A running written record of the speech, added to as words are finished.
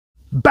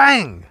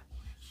Bang!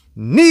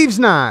 Neeves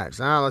knives.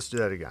 Now let's do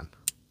that again.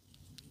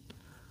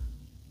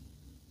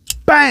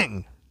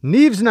 Bang!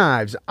 Neeves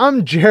knives.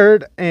 I'm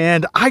Jared,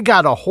 and I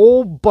got a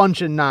whole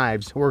bunch of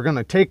knives we're going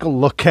to take a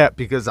look at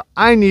because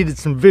I needed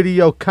some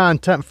video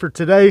content for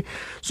today.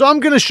 So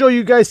I'm going to show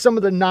you guys some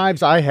of the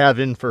knives I have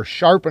in for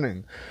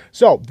sharpening.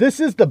 So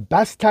this is the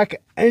Bestech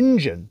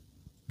engine.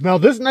 Now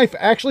this knife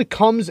actually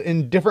comes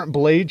in different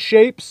blade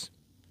shapes.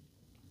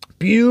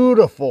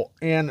 Beautiful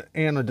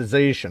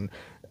anodization.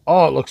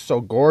 Oh, it looks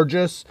so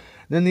gorgeous.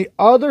 Then the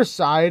other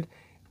side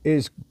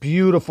is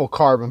beautiful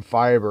carbon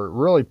fiber. It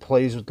really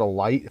plays with the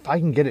light. If I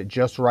can get it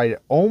just right,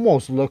 it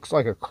almost looks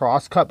like a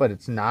cross cut, but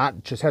it's not.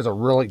 It just has a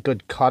really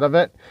good cut of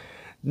it.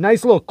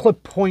 Nice little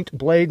clip point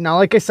blade. Now,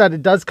 like I said,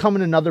 it does come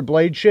in another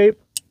blade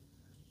shape.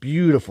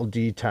 Beautiful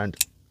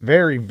detent.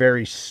 Very,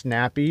 very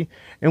snappy.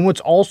 And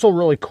what's also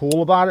really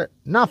cool about it,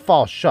 not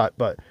fall shut,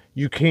 but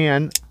you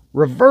can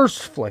reverse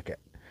flick it.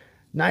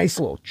 Nice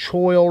little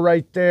choil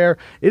right there.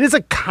 It is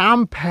a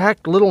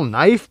compact little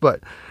knife,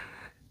 but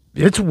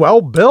it's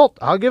well built.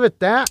 I'll give it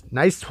that.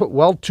 Nice,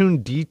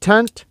 well-tuned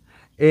detent.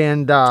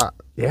 And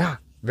yeah,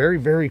 very,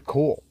 very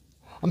cool.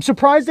 I'm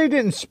surprised they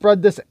didn't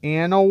spread this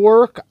ano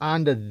work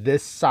onto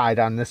this side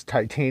on this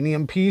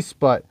titanium piece,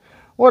 but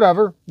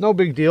whatever. No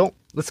big deal.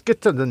 Let's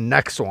get to the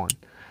next one.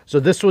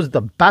 So this was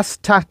the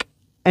Bestech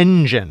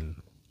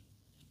engine.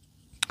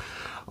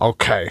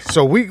 Okay,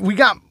 so we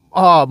got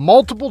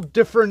multiple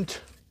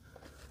different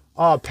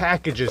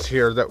packages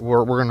here that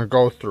we're going to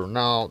go through.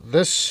 Now,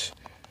 this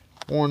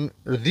one,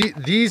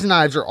 these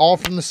knives are all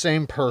from the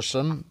same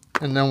person,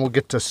 and then we'll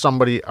get to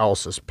somebody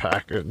else's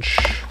package.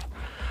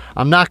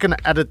 I'm not going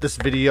to edit this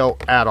video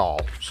at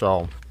all.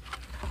 So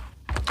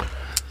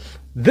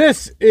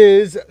this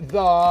is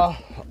the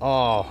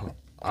oh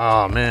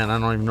man, I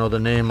don't even know the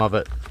name of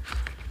it.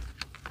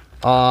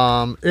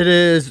 It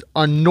is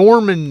a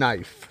Norman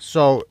knife.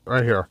 So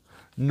right here,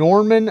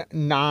 Norman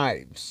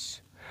knives.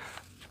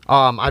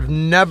 I've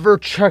never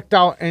checked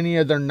out any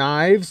of their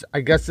knives.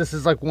 I guess this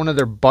is like one of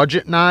their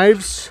budget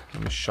knives.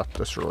 Let me shut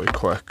this really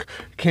quick.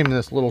 It came in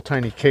this little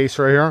tiny case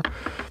right here.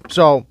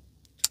 So,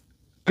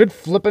 good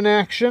flipping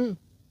action.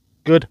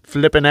 Good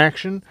flipping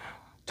action.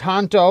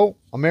 Tanto,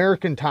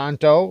 American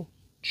Tanto,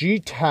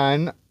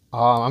 G10.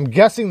 I'm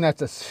guessing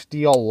that's a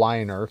steel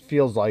liner.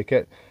 Feels like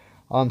it.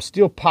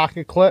 Steel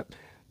pocket clip.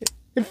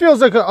 It feels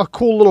like a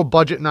cool little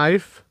budget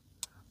knife.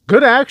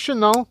 Good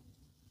action though.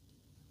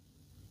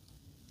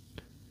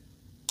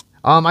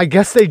 I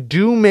guess they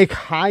do make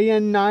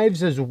high-end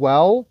knives as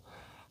well.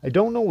 I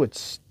don't know what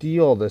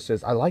steel this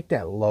is. I like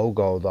that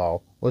logo,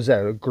 though. Was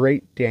that a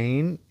Great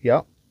Dane?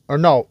 Yep. Or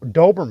no,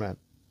 Doberman.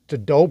 It's a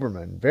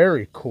Doberman.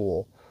 Very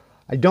cool.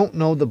 I don't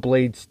know the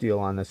blade steel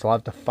on this. I'll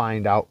have to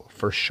find out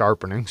for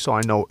sharpening so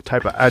I know what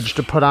type of edge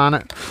to put on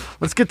it.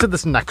 Let's get to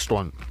this next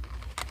one.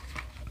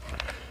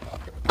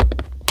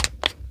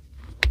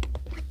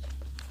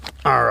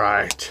 All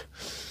right.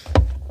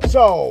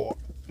 So,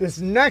 this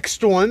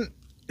next one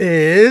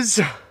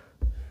is,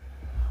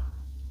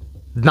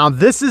 now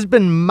this has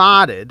been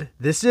modded.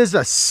 This is a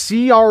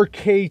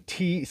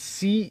crkt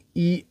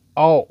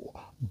CEO,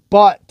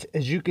 but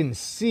as you can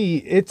see,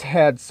 it's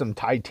had some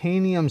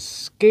titanium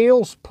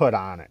scales put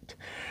on it.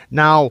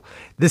 Now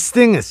this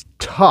thing is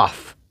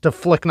tough to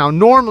flick. Now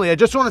normally, I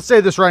just want to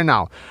say this right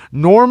now,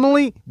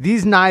 normally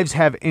these knives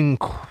have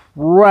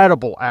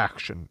incredible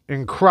action,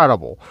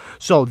 incredible.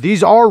 So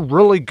these are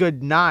really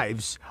good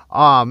knives,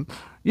 you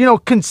know,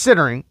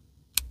 considering.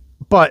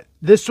 But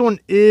this one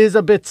is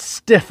a bit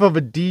stiff of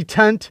a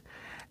detent,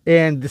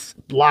 and this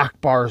lock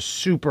bar is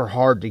super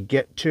hard to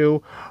get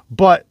to.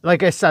 But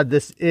like I said,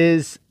 this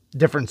is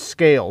different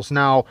scales.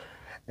 Now,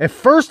 at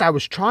first I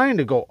was trying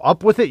to go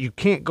up with it. You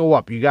can't go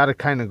up. You got to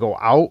kind of go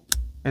out,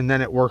 and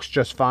then it works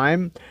just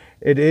fine.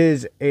 It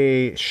is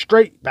a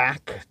straight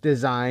back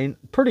design,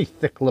 pretty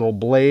thick little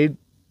blade.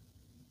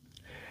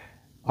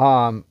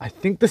 I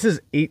think this is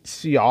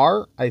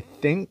 8CR, I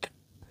think.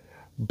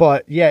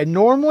 But yeah, it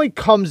normally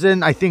comes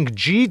in, I think,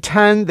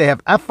 G10. They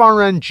have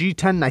FRN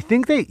G10. And I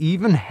think they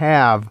even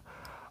have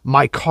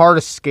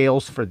micarta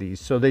scales for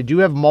these. So they do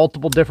have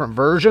multiple different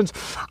versions.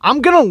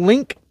 I'm going to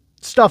link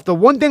stuff. The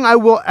one thing I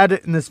will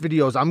edit in this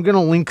video is I'm going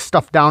to link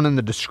stuff down in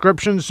the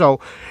description.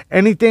 So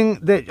anything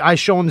that I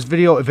show in this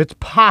video, if it's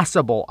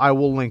possible, I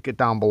will link it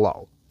down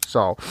below.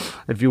 So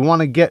if you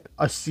want to get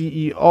a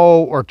CEO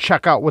or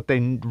check out what they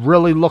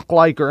really look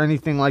like or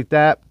anything like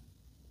that,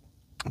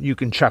 you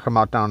can check them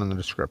out down in the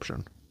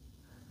description.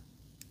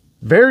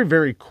 Very,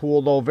 very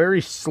cool though.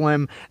 Very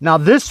slim. Now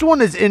this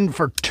one is in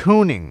for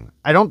tuning.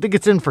 I don't think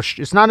it's in for,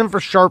 it's not in for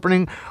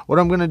sharpening. What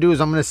I'm going to do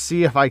is I'm going to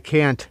see if I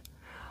can't,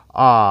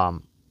 I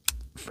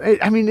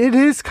mean, it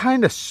is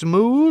kind of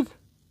smooth,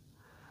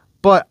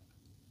 but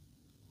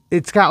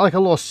it's got like a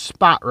little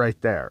spot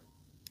right there.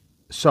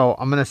 So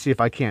I'm going to see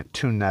if I can't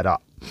tune that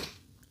up.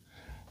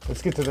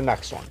 Let's get to the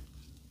next one.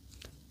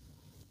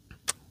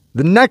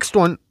 The next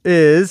one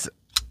is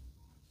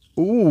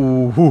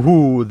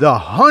Ooh, the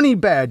honey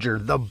badger,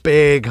 the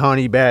big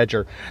honey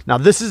badger. Now,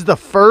 this is the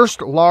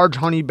first large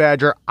honey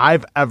badger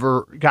I've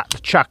ever got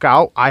to check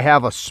out. I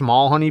have a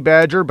small honey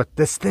badger, but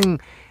this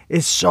thing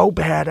is so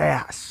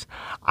badass.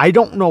 I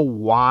don't know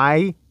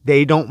why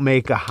they don't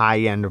make a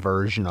high-end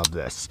version of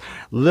this.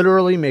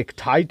 Literally make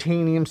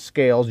titanium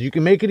scales. You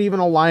can make it even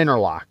a liner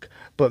lock,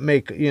 but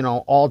make, you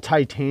know, all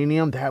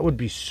titanium. That would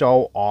be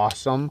so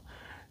awesome.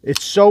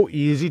 It's so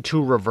easy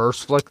to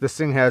reverse flick. This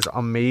thing has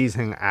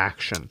amazing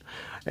action.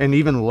 And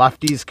even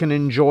lefties can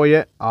enjoy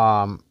it.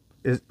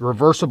 It's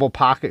reversible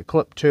pocket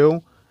clip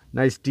too.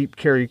 Nice deep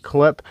carry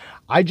clip.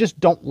 I just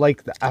don't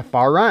like the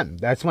FRN.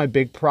 That's my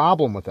big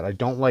problem with it. I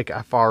don't like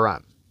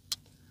FRN.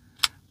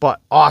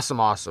 But awesome,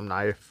 awesome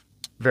knife.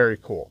 Very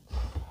cool.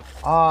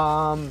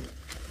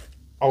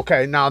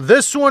 Okay, now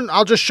this one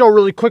I'll just show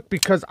really quick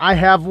because I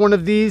have one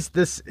of these.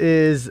 This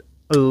is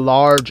a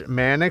large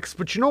manix.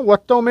 But you know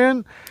what though,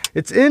 man?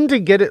 It's in to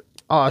get it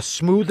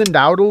smoothened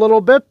out a little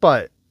bit,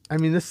 but I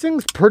mean, this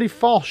thing's pretty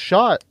fall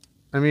shut.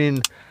 I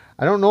mean,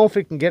 I don't know if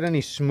it can get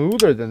any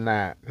smoother than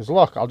that. Because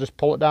look, I'll just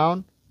pull it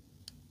down.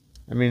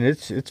 I mean,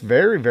 it's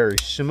very, very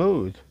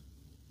smooth.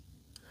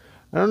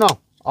 I don't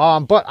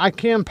know. But I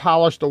can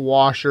polish the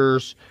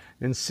washers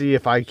and see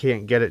if I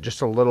can't get it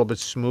just a little bit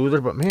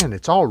smoother. But man,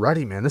 it's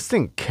already, man, this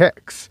thing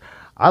kicks.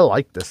 I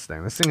like this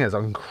thing. This thing has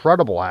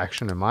incredible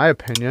action in my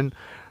opinion.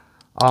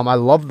 I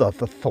love the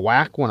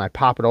thwack when I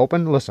pop it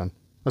open. Listen,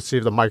 let's see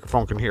if the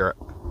microphone can hear it.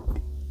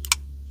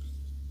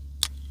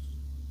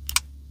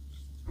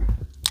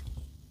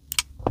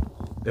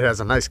 It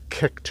has a nice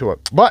kick to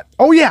it. But,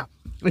 oh yeah,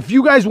 if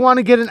you guys want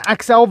to get an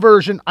XL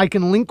version, I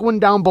can link one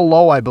down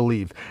below, I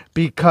believe,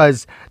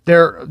 because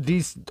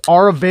these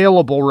are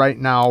available right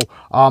now.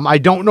 I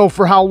don't know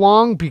for how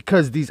long,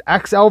 because these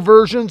XL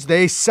versions,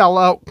 they sell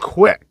out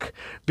quick,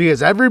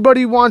 because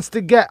everybody wants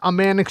to get a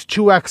Manix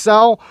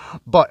 2XL,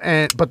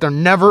 but they're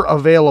never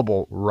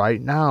available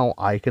right now.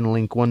 I can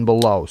link one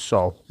below,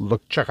 so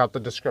check out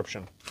the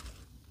description.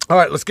 All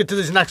right, let's get to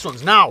these next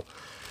ones. Now,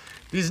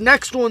 these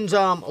next ones,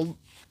 well,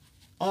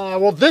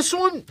 this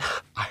one,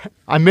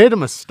 I made a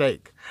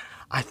mistake.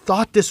 I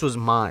thought this was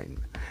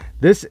mine.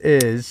 This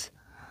is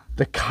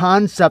the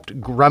Kansept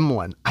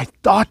Gremlin. I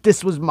thought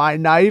this was my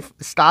knife.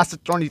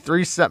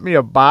 Stasa23 sent me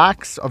a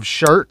box of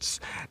shirts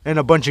and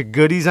a bunch of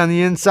goodies on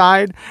the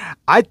inside.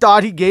 I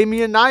thought he gave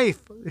me a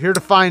knife. Here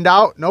to find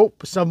out,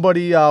 nope.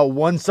 Somebody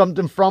won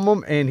something from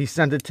him, and he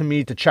sent it to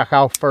me to check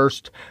out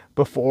first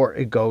before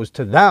it goes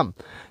to them.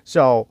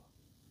 So,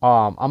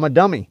 I'm a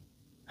dummy.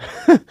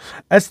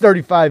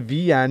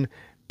 S35VN.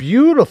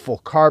 Beautiful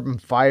carbon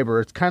fiber.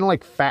 It's kind of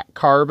like fat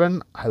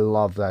carbon. I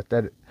love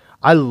that.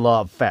 I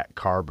love fat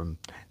carbon.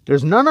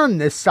 There's none on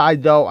this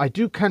side though. I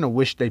do kind of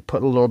wish they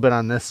put a little bit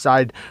on this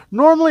side.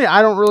 Normally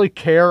I don't really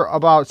care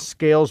about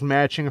scales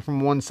matching from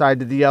one side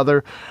to the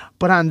other,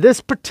 but on this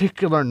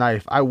particular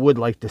knife I would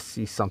like to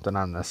see something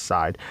on this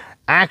side.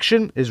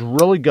 Action is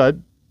really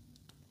good.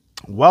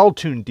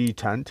 Well-tuned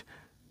detent.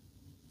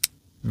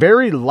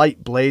 Very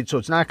light blade, so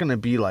it's not going to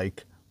be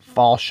like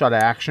fall shut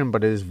action,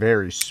 but it is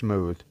very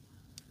smooth.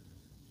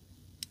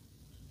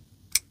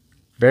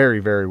 Very,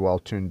 very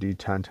well-tuned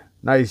detent.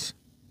 Nice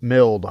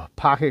milled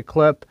pocket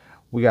clip.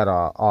 We got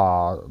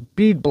a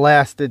bead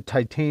blasted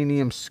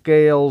titanium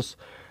scales.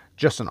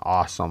 Just an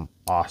awesome,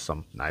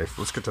 awesome knife.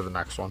 Let's get to the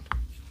next one.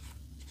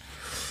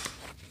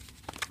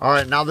 All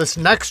right, now this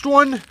next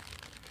one,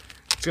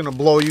 it's gonna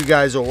blow you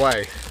guys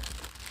away.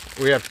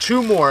 We have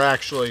two more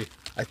actually,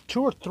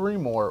 2 or 3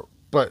 more,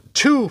 but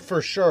 2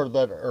 for sure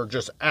that are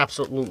just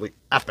absolutely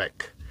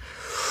epic.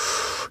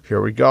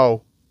 Here we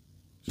go.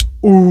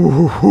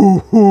 Ooh,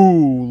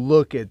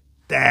 look at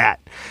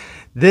that.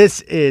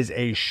 This is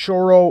a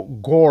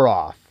Shoro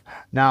Goroff.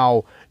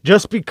 Now,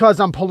 just because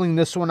I'm pulling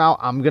this one out,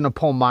 I'm going to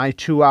pull my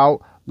 2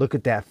 out. Look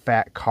at that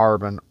fat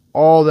carbon.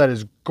 Oh, that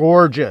is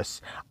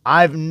gorgeous.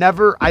 I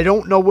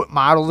don't know what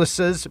model this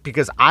is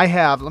because I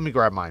have, let me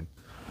grab mine.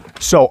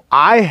 So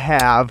I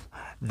have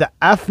the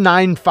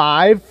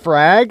F95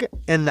 frag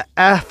and the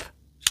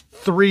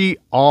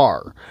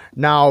F3R.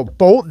 Now,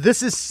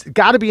 this is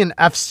got to be an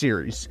F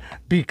series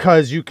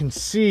because you can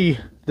see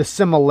the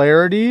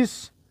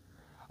similarities.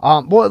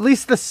 Well, at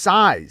least the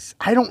size.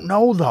 I don't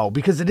know though,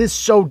 because it is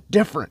so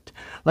different.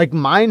 Like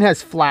mine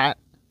has flat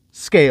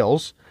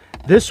scales.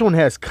 This one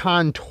has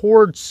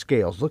contoured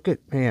scales. Look at,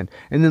 man.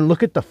 And then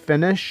look at the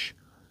finish.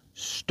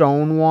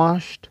 Stone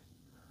washed.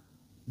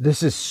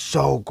 This is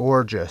so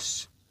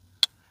gorgeous.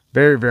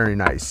 Very, very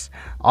nice.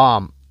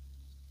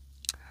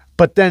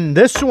 But then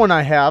this one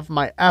I have,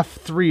 my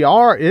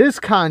F3R, is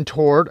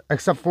contoured,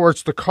 except for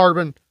it's the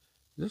carbon.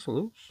 Is this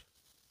loose?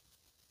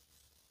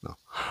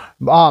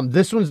 No.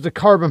 This one's the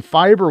carbon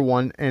fiber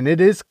one, and it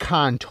is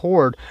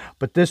contoured,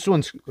 but this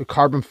one's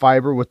carbon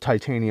fiber with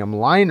titanium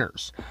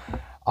liners.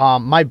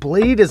 My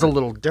blade is a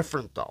little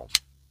different though.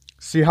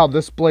 See how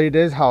this blade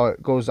is, how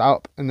it goes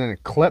up and then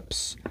it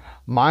clips?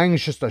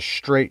 Mine's just a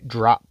straight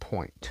drop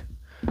point.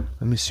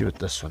 Let me see what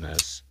this one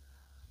is.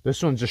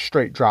 This one's a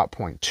straight drop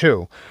point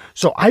too.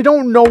 So I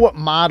don't know what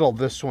model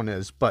this one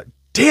is, but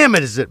damn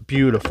it, is it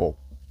beautiful.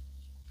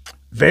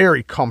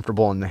 Very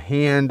comfortable in the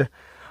hand.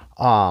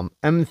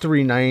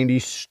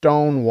 M390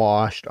 stone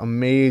washed,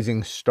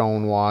 amazing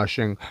stone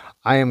washing.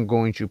 I am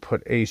going to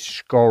put a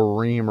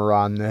screamer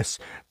on this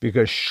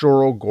because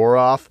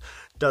Shurogorov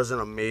does an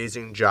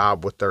amazing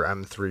job with their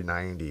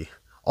M390.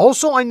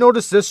 Also, I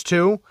noticed this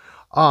too.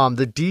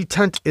 The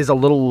detent is a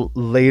little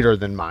later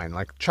than mine.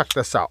 Like, check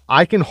this out.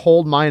 I can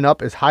hold mine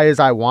up as high as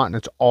I want, and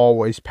it's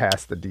always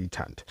past the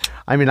detent.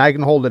 I mean, I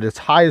can hold it as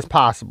high as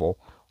possible,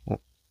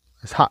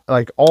 as high,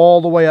 like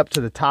all the way up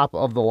to the top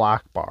of the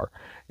lock bar,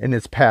 and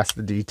it's past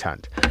the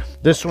detent.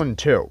 This one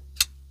too,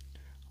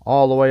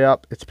 all the way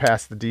up, it's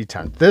past the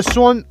detent. This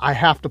one, I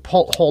have to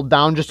hold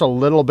down just a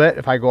little bit.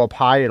 If I go up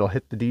high, it'll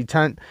hit the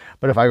detent,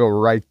 but if I go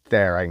right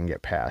there, I can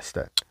get past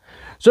it.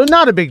 So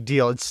not a big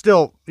deal. It's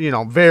still, you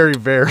know, very,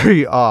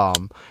 very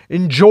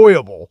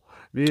enjoyable,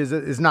 because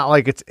it's not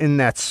like it's in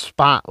that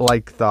spot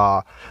like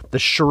the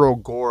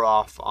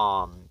Shurogorov.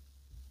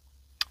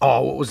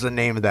 Oh, what was the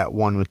name of that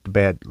one with the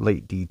bad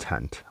late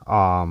detent?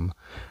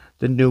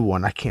 The new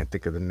one, I can't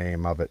think of the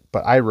name of it,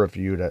 but I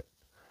reviewed it.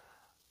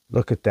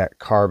 Look at that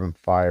carbon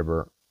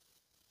fiber,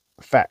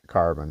 fat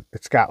carbon.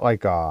 It's got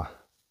like a,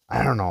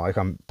 I don't know, like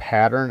a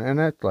pattern in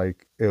it,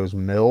 like it was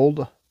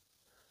milled.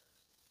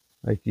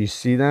 Like, you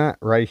see that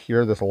right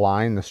here, this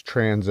line, this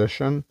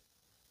transition.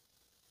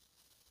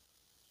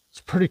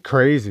 It's pretty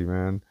crazy,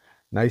 man.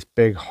 Nice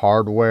big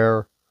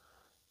hardware.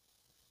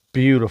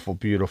 Beautiful,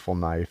 beautiful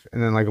knife.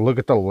 And then, like, look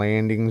at the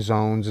landing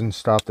zones and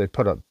stuff. They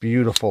put a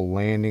beautiful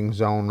landing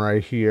zone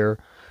right here.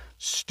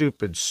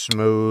 Stupid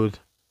smooth.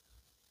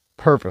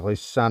 Perfectly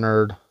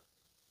centered.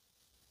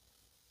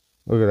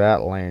 Look at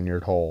that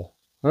lanyard hole.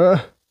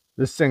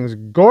 This thing's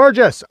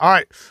gorgeous. All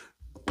right,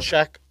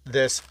 check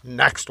this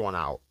next one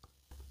out.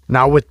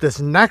 Now with this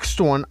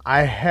next one,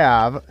 I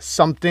have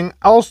something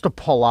else to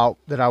pull out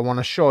that I want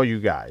to show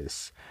you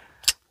guys.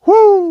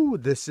 Whoo!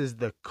 This is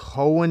the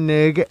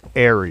Koenig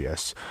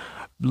Arius.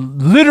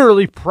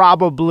 Literally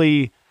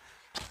probably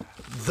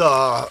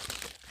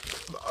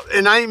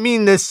and I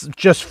mean this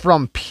just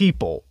from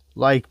people,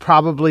 like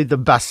probably the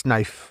best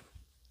knife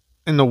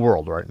in the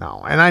world right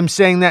now. And I'm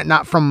saying that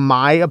not from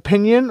my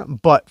opinion,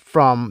 but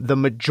from the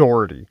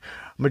majority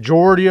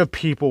of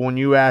people. When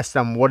you ask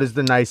them what is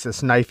the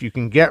nicest knife you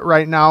can get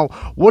right now,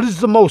 what is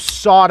the most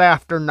sought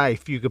after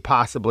knife you could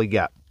possibly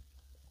get,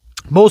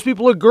 most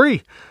people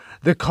agree,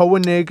 the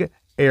Koenig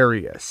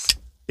Arius.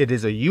 It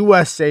is a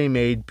USA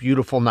made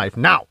beautiful knife.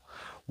 Now,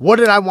 what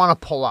did I want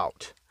to pull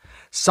out?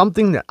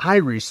 Something that I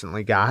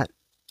recently got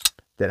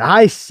that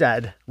I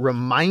said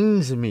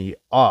reminds me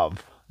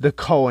of the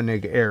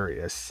Koenig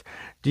Arius.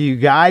 Do you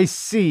guys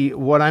see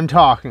what I'm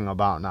talking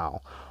about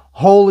now?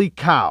 Holy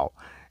cow.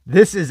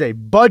 This is a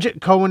budget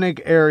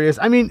Koenig Arius.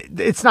 I mean,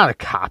 it's not a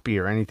copy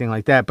or anything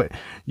like that, but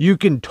you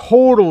can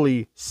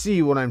totally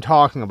see what I'm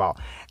talking about.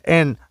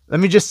 And let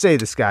me just say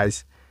this,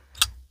 guys.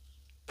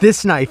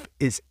 This knife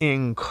is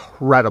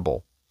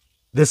incredible.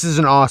 This is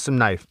an awesome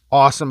knife.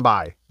 Awesome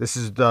buy. This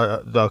is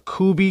the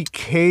Kubey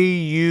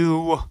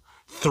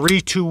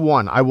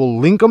KU321. I will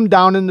link them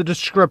down in the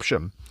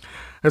description.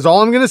 Because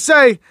all I'm going to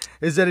say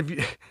is that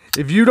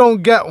if you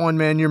don't get one,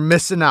 man, you're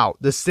missing out.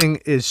 This thing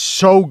is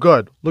so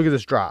good. Look at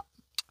this drop.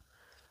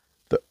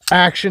 The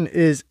action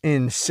is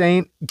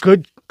insane.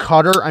 Good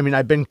cutter. I mean,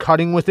 I've been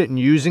cutting with it and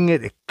using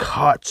it. It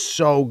cuts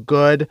so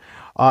good.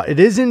 It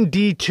is in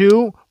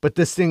D2, but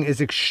this thing is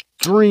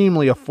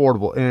extremely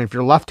affordable. And if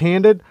you're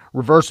left-handed,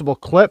 reversible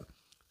clip,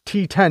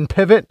 T10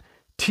 pivot,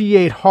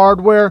 T8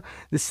 hardware.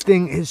 This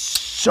thing is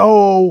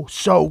so,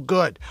 so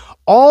good.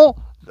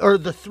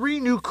 The 3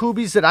 new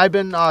Kubeys that I've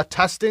been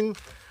testing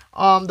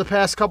the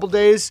past couple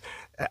days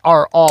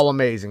are all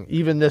amazing.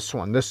 Even this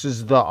one. This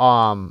is the,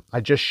 I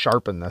just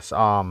sharpened this.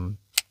 I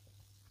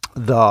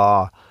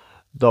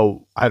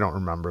don't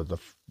remember the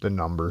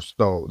numbers,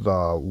 though.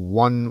 The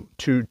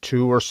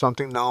 122 or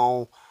something.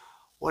 No,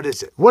 what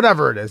is it?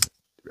 Whatever it is.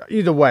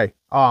 Either way,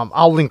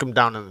 I'll link them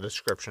down in the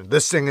description.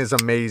 This thing is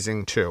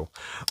amazing too.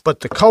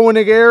 But the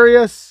Koenig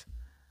Arius,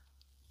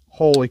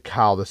 holy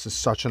cow, this is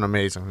such an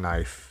amazing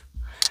knife.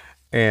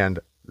 And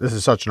this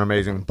is such an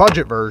amazing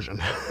budget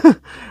version.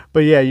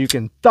 But yeah, you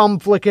can thumb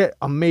flick it.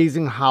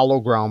 Amazing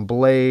hollow ground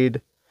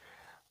blade.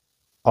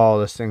 Oh,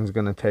 this thing's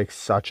going to take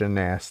such a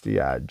nasty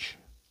edge.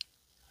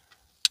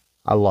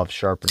 I love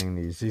sharpening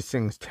these. These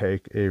things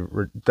take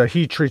the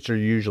heat treats are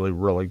usually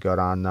really good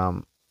on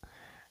them.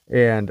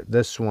 And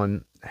this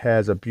one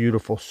has a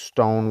beautiful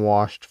stone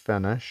washed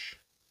finish.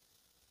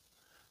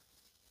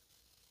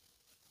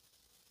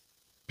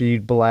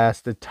 Bead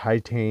blasted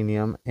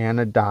titanium,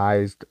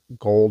 anodized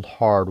gold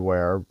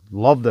hardware.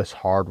 Love this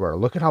hardware.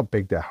 Look at how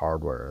big that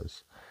hardware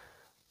is.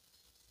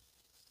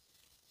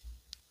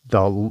 The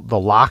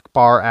lock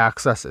bar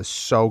access is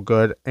so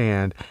good,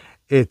 and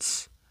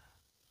it's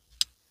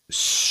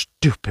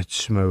stupid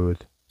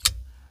smooth.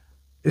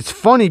 It's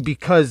funny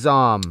because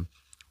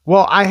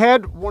well, I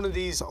had one of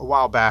these a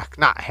while back.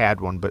 Not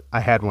had one, but I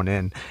had one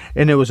in,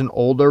 and it was an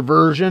older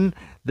version.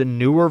 The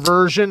newer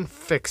version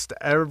fixed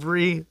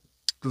every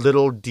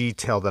little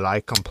detail that I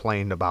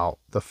complained about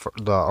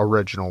the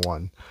original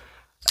one.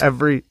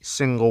 Every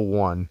single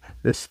one.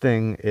 This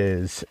thing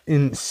is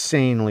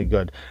insanely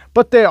good,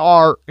 but they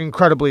are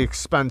incredibly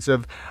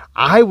expensive.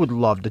 I would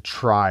love to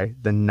try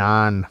the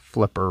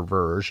non-flipper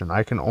version.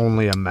 I can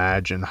only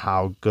imagine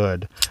how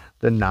good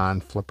the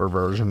non-flipper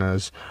version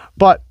is,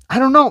 but I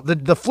don't know,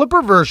 the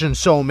flipper version is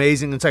so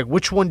amazing. It's like,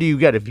 which one do you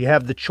get? If you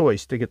have the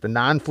choice to get the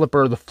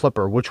non-flipper or the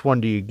flipper, which one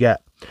do you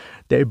get?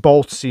 They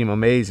both seem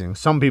amazing.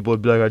 Some people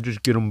would be like, I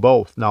just get them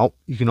both. No,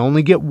 you can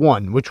only get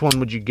one. Which one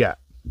would you get?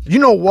 You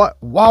know what?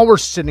 While we're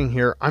sitting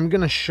here, I'm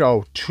going to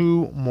show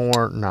 2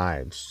 more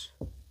knives.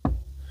 I'm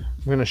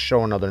going to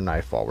show another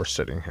knife while we're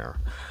sitting here.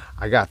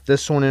 I got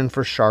this one in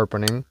for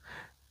sharpening.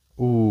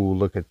 Ooh,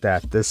 look at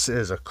that. This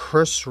is a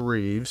Chris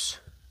Reeves.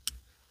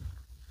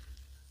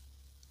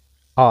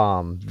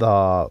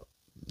 The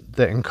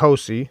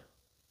Nkosi.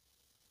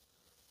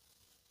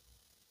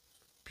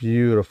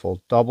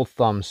 Beautiful double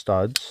thumb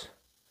studs.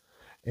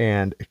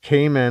 And it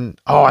came in,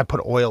 oh, I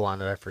put oil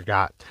on it, I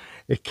forgot.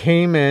 It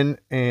came in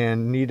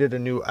and needed a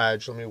new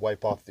edge. Let me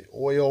wipe off the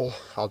oil.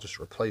 I'll just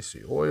replace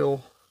the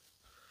oil.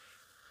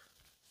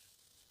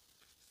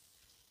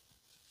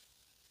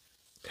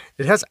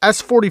 It has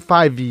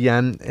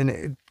S45VN, and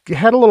it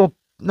had a little,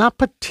 not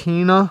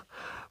patina,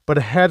 but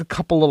it had a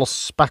couple little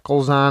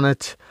speckles on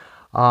it.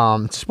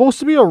 It's supposed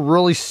to be a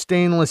really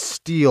stainless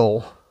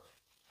steel,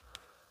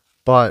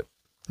 but,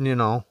 you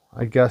know,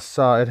 I guess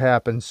it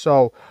happened.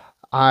 So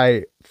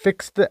I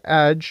fixed the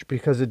edge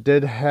because it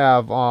did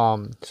have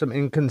some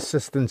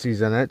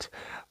inconsistencies in it,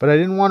 but I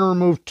didn't want to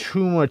remove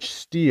too much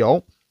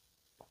steel.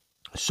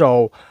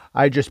 So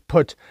I just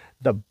put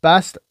the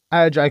best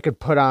edge I could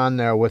put on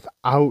there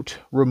without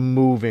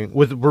removing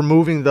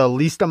the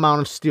least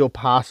amount of steel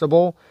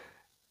possible.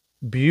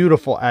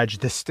 Beautiful edge.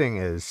 This thing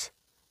is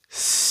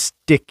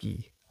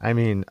sticky. I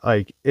mean,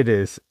 like, it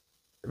is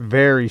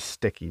very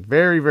sticky,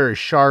 very, very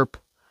sharp.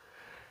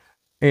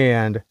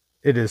 And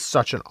it is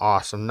such an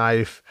awesome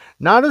knife.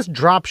 Not as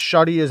drop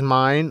shutty as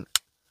mine,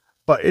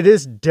 but it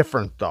is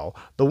different though.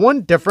 The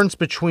one difference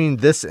between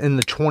this and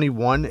the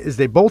 21 is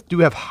they both do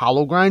have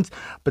hollow grinds,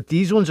 but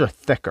these ones are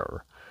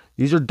thicker.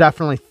 These are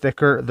definitely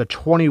thicker. The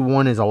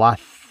 21 is a lot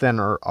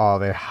thinner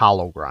of a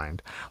hollow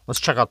grind.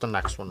 Let's check out the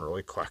next one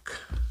really quick.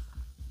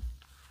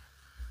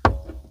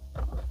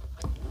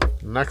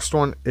 Next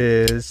one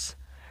is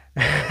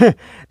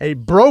a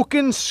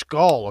broken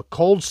skull, a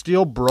cold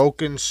steel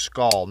broken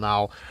skull.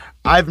 Now,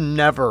 I've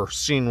never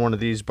seen one of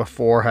these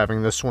before,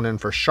 having this one in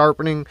for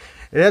sharpening.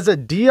 It has a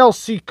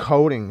DLC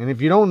coating, and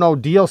if you don't know,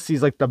 DLC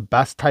is like the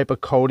best type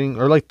of coating,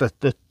 or like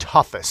the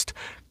toughest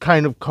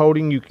kind of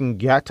coating you can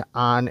get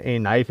on a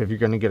knife if you're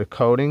going to get a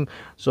coating.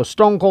 So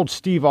Stone Cold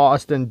Steve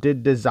Austin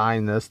did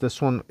design this.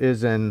 This one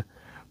is in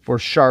for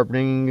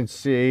sharpening. You can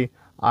see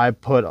I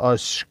put a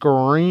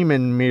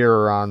screaming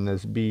mirror on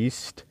this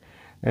beast,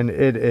 and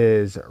it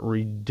is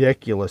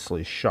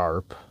ridiculously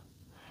sharp,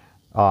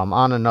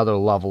 on another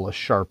level of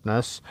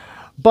sharpness.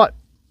 But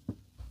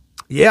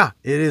yeah,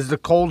 it is the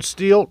cold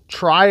steel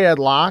triad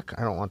lock.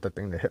 I don't want that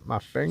thing to hit my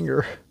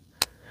finger.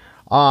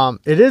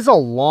 It is a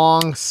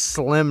long,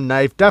 slim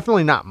knife.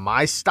 Definitely not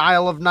my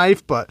style of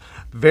knife, but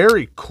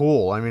very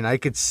cool. I mean, I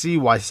could see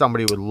why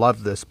somebody would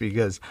love this,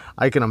 because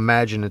I can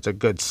imagine it's a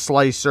good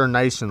slicer,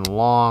 nice and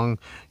long.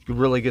 You can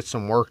really get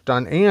some work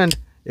done, and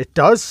it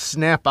does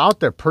snap out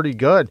there pretty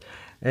good.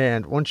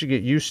 And once you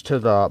get used to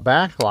the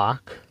back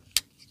lock,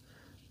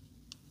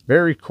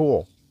 very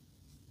cool,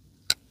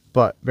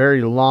 but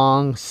very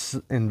long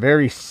and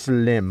very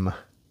slim.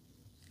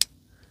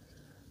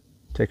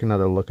 Take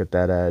another look at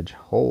that edge.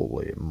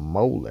 Holy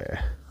moly.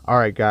 All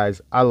right,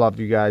 guys. I love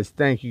you guys.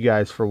 Thank you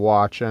guys for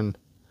watching.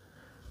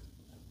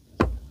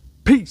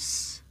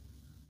 Peace.